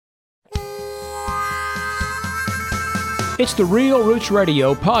It's the Real Roots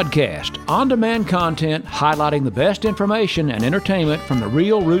Radio podcast, on-demand content highlighting the best information and entertainment from the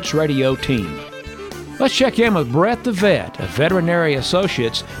Real Roots Radio team. Let's check in with Brett the Vet of Veterinary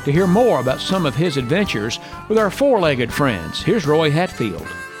Associates to hear more about some of his adventures with our four-legged friends. Here's Roy Hatfield.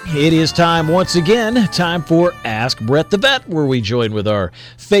 It is time once again, time for Ask Brett the Vet, where we join with our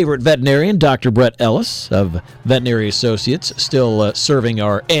favorite veterinarian, Dr. Brett Ellis of Veterinary Associates, still serving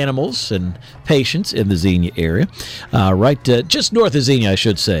our animals and patients in the Xenia area, just north of Xenia, I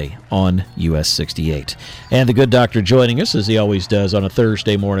should say, on US 68. And the good doctor joining us, as he always does on a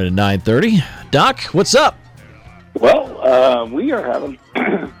Thursday morning at 9:30. Doc, what's up? Well, we are having,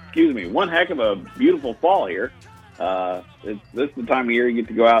 one heck of a beautiful fall here. This is the time of year you get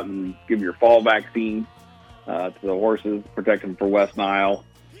to go out and give your fall vaccine to the horses, protect them for West Nile.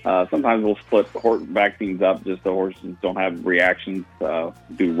 Sometimes we'll split vaccines up just so horses don't have reactions,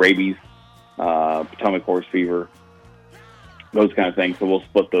 do rabies, Potomac horse fever, those kind of things. So we'll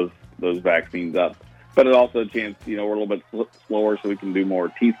split those vaccines up. But it's also a chance, we're a little bit slower so we can do more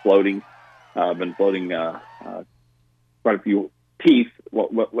teeth floating. I've been floating quite a few teeth.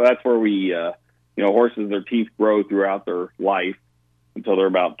 That's where we... horses, their teeth grow throughout their life until they're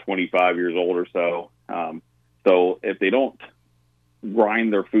about 25 years old or so. So if they don't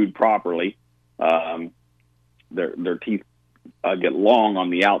grind their food properly, their teeth get long on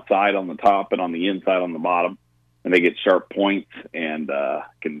the outside, on the top, and on the inside, on the bottom, and they get sharp points and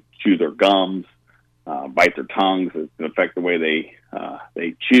can chew their gums, bite their tongues. It can affect the way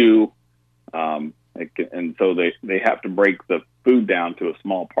they chew. And so they have to break the food down to a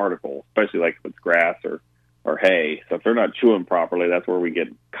small particle, especially like if it's grass or hay. So if they're not chewing properly, that's where we get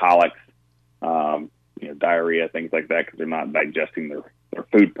colics, diarrhea, things like that, because they're not digesting their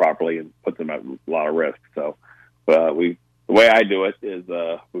food properly and puts them at a lot of risk. So the way I do it is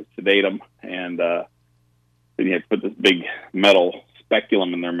we sedate them, and then you have to put this big metal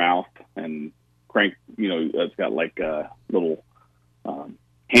speculum in their mouth and crank. It's got like little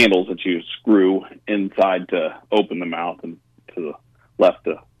handles that you screw inside to open the mouth and to the left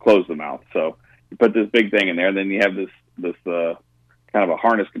to close the mouth. So you put this big thing in there, and then you have this kind of a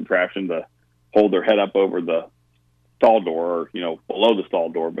harness contraption to hold their head up over the stall door, or below the stall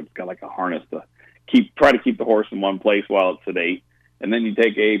door, but it's got like a harness to try to keep the horse in one place while it's sedate. And then you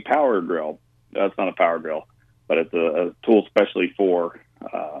take a power drill. That's not a power drill, but it's a tool specially for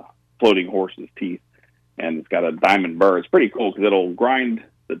floating horses' teeth, and it's got a diamond burr. It's pretty cool because it'll grind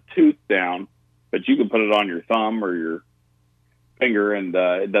the tooth down, but you can put it on your thumb or your finger, and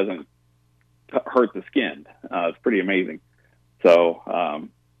it doesn't hurt the skin. It's pretty amazing. So,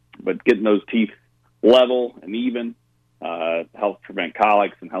 but getting those teeth level and even helps prevent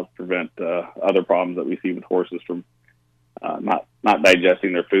colics and helps prevent other problems that we see with horses from not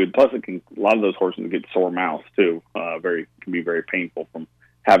digesting their food. Plus, a lot of those horses get sore mouths too. Can be very painful from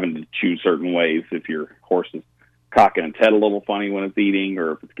having to chew certain ways. If your horse is cocking its head a little funny when it's eating,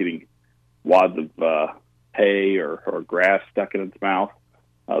 or if it's getting wads of hay or grass stuck in its mouth,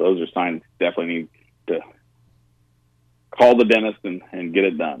 those are signs you definitely need to call the dentist and get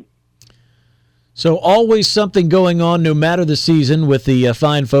it done. So always something going on, no matter the season, with the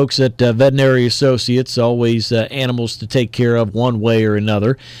fine folks at Veterinary Associates. Always animals to take care of one way or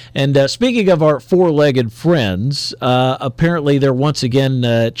another. And speaking of our four-legged friends, apparently they're once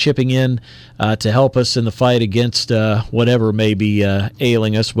again chipping in to help us in the fight against whatever may be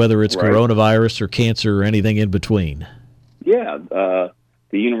ailing us, whether it's right. Coronavirus or cancer or anything in between. Yeah, the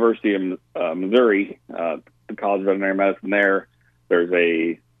University of Missouri, the College of Veterinary Medicine there's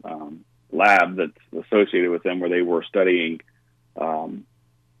a lab that's associated with them where they were studying bone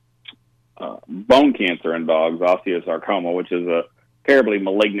cancer in dogs, osteosarcoma, which is a terribly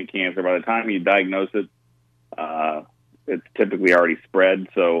malignant cancer. By the time you diagnose it, it's typically already spread.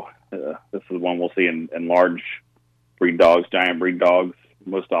 So this is one we'll see in large breed dogs, giant breed dogs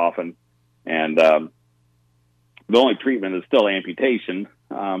most often. And the only treatment is still amputation.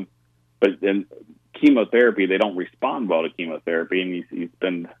 But in chemotherapy, they don't respond well to chemotherapy, and you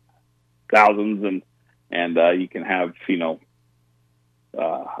spend thousands, and you can have,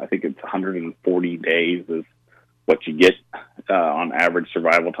 I think it's 140 days is what you get on average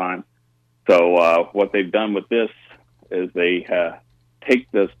survival time. So what they've done with this is they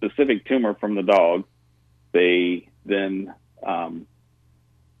take the specific tumor from the dog. They then find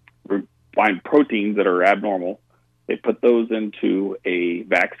proteins that are abnormal. They put those into a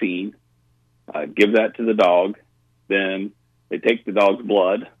vaccine, give that to the dog. Then they take the dog's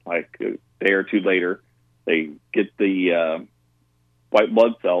blood, like a day or two later. They get the white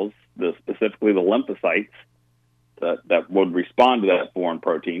blood cells, specifically the lymphocytes that would respond to that foreign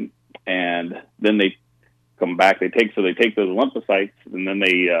protein, and then they come back. They take those lymphocytes and then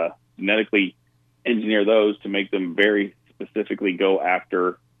they genetically engineer those to make them very specifically go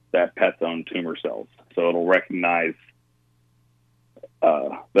after that pet's own tumor cells. So it'll recognize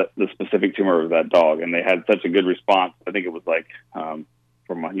the specific tumor of that dog. And they had such a good response. I think it was like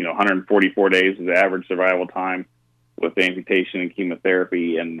from 144 days is the average survival time with amputation and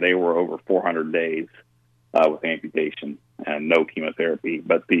chemotherapy, and they were over 400 days with amputation and no chemotherapy,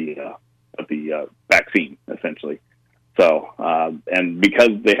 but the vaccine essentially. So and because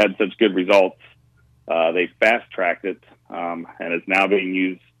they had such good results, they fast-tracked it, and it's now being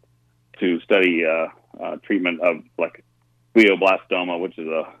used to study treatment of like glioblastoma, which is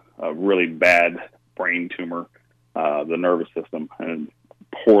a really bad brain tumor, the nervous system, and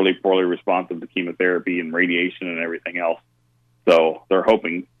poorly responsive to chemotherapy and radiation and everything else. So they're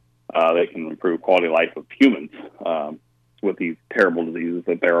hoping they can improve quality of life of humans with these terrible diseases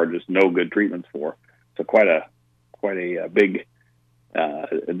that there are just no good treatments for. So quite a big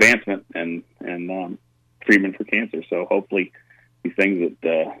advancement and treatment for cancer. So hopefully these things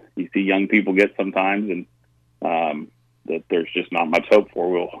that you see young people get sometimes and that there's just not much hope for,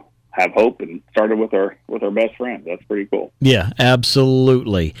 we'll have hope, and started with our best friend. That's pretty cool. Yeah,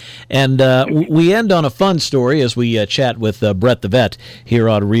 absolutely. And we end on a fun story as we chat with Brett the Vet here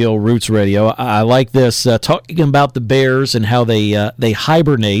on Real Roots Radio. I like this, talking about the bears and how they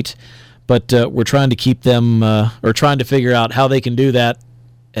hibernate, but we're trying to keep them, or trying to figure out how they can do that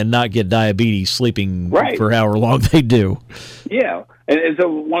and not get diabetes sleeping for however long they do. Yeah. And so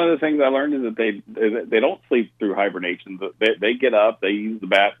one of the things I learned is that they don't sleep through hibernation. They get up, they use the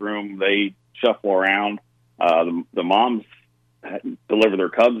bathroom, they shuffle around. The moms deliver their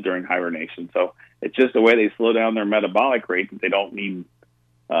cubs during hibernation. So it's just the way they slow down their metabolic rate that they don't need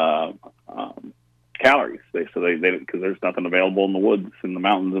calories. Because there's nothing available in the woods, in the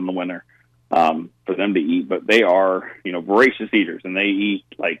mountains in the winter for them to eat. But they are, voracious eaters, and they eat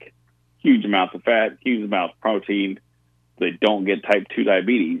like huge amounts of fat, huge amounts of protein. They don't get type 2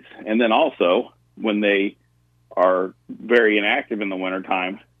 diabetes. And then also, when they are very inactive in the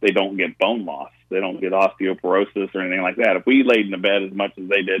wintertime, they don't get bone loss. They don't get osteoporosis or anything like that. If we laid in the bed as much as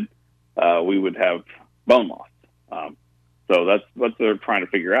they did, we would have bone loss. So that's what they're trying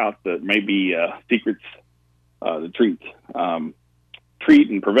to figure out, that maybe secrets to treat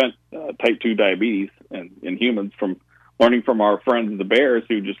and prevent type 2 diabetes in humans, from learning from our friends the bears,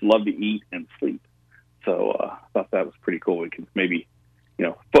 who just love to eat and sleep. So I thought that was pretty cool. We can maybe,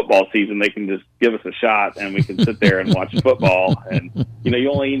 football season, they can just give us a shot and we can sit there and watch football. And,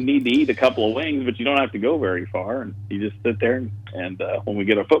 you only need to eat a couple of wings, but you don't have to go very far. And you just sit there and when we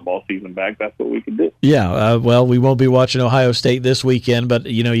get a football season back, that's what we can do. Yeah. Well, we won't be watching Ohio State this weekend, but,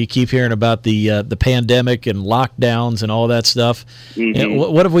 you keep hearing about the pandemic and lockdowns and all that stuff. Mm-hmm.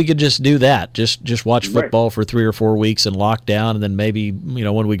 What if we could just do that? Just watch football for 3 or 4 weeks and lock down, and then maybe,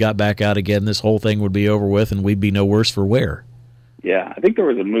 when we got back out again, this whole thing would be over with and we'd be no worse for wear. Yeah, I think there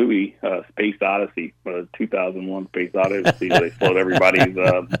was a movie, Space Odyssey, 2001 Space Odyssey, where they slowed everybody's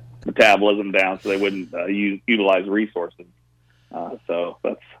metabolism down so they wouldn't utilize resources. So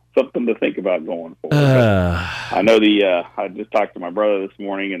that's something to think about going forward. I know I just talked to my brother this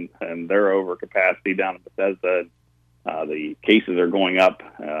morning, and they're over capacity down at Bethesda. The cases are going up,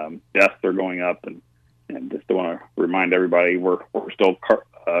 deaths are going up, and just want to remind everybody we're still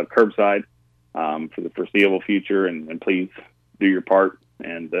curbside for the foreseeable future, and please do your part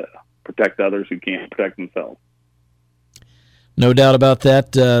and protect others who can't protect themselves. No doubt about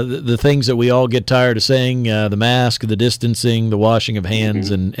that. The things that we all get tired of saying, the mask, the distancing, the washing of hands,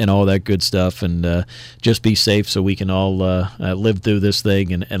 mm-hmm. and all that good stuff, and just be safe so we can all live through this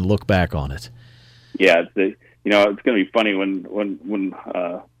thing and look back on it. Yeah, it's going to be funny when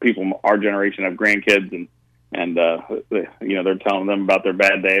people our generation have grandkids and they're telling them about their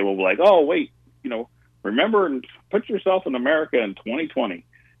bad day. We'll be like, oh, wait, remember and put yourself in America in 2020.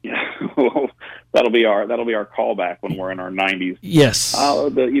 That'll be our callback when we're in our 90s. Yes.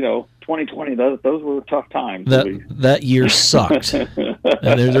 2020. Those were tough times. That year sucked. And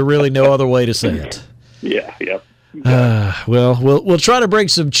there's really no other way to say it. Yeah. Yep. Well, we'll try to bring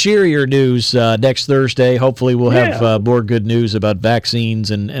some cheerier news next Thursday. Hopefully we'll have more good news about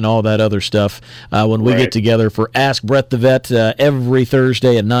vaccines and all that other stuff when we get together for Ask Brett the Vet every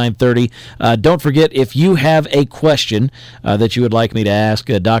Thursday at 9:30. Don't forget, if you have a question that you would like me to ask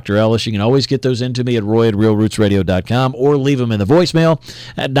Dr. Ellis, you can always get those into me at roy@realrootsradio.com or leave them in the voicemail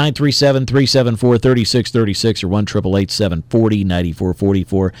at 937-374-3636 or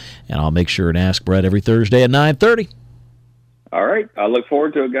 1-888-740-9444, and I'll make sure and ask Brett every Thursday at 9:30. All right. I look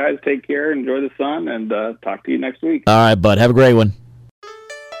forward to it, guys. Take care. Enjoy the sun, and talk to you next week. All right, bud. Have a great one.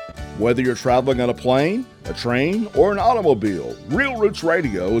 Whether you're traveling on a plane, a train, or an automobile, Real Roots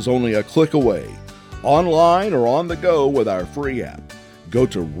Radio is only a click away. Online or on the go with our free app. Go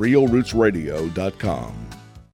to realrootsradio.com.